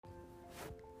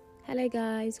Hello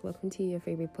guys, welcome to your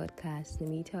favorite podcast,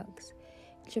 Nimi Talks.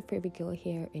 It's your favorite girl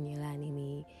here, Eniola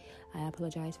Nimi. I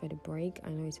apologize for the break. I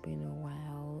know it's been a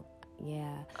while.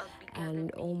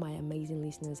 And all my amazing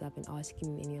listeners have been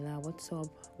asking me, Eniola, what's up?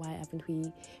 Why haven't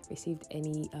we received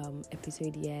any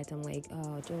episode yet? I'm like,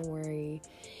 oh, don't worry.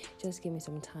 Just give me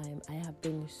some time. I have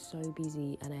been so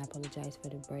busy and I apologize for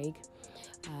the break.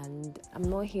 And I'm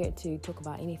not here to talk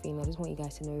about anything. I just want you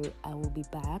guys to know I will be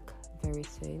back very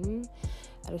soon.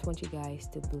 I just want you guys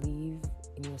to believe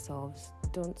in yourselves.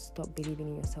 Don't stop believing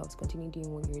in yourselves. Continue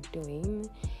doing what you're doing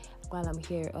while I'm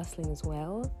here hustling as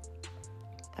well.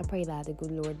 I pray that the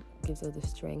good Lord gives us the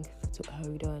strength to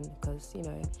hold on, because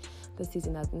this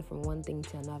season has been from one thing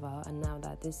to another, and now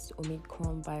that this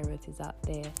Omicron virus is out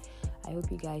there, I hope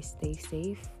you guys stay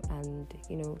safe. And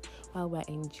while we're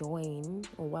enjoying,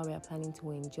 or while we're planning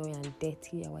to enjoy and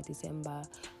dirty our December,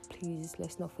 please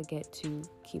let's not forget to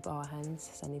keep our hands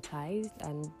sanitized,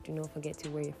 and do not forget to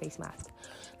wear your face mask.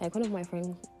 Like one of my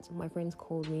friends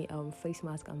called me face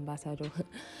mask ambassador, and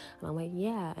I'm like,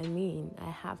 yeah, I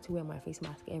have to wear my face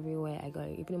mask everywhere I go,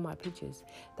 even in my pictures.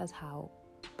 That's how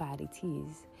bad it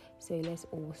is. So let's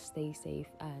all stay safe,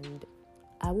 and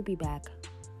I will be back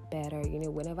better.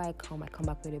 Whenever I come back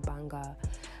with a banger.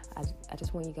 I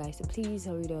just want you guys to please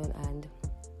hold on and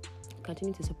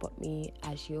continue to support me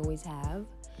as you always have.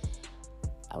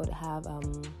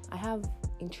 I have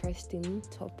interesting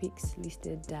topics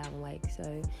listed down,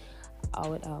 so I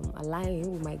would align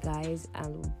with my guys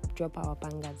and drop our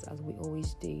bangers as we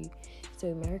always do.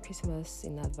 So Merry Christmas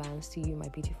in advance to you, my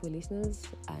beautiful listeners,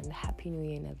 and Happy New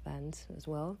Year in advance as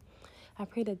well. I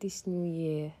pray that this new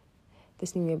year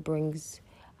brings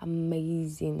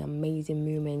amazing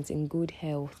moments and good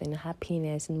health and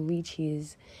happiness and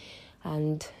riches.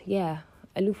 And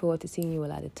I look forward to seeing you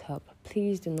all at the top.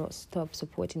 Please do not stop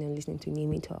supporting and listening to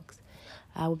Nimi Talks.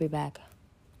 I will be back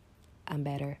and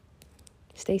better.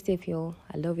 Stay safe, y'all.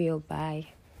 I love you all. Bye.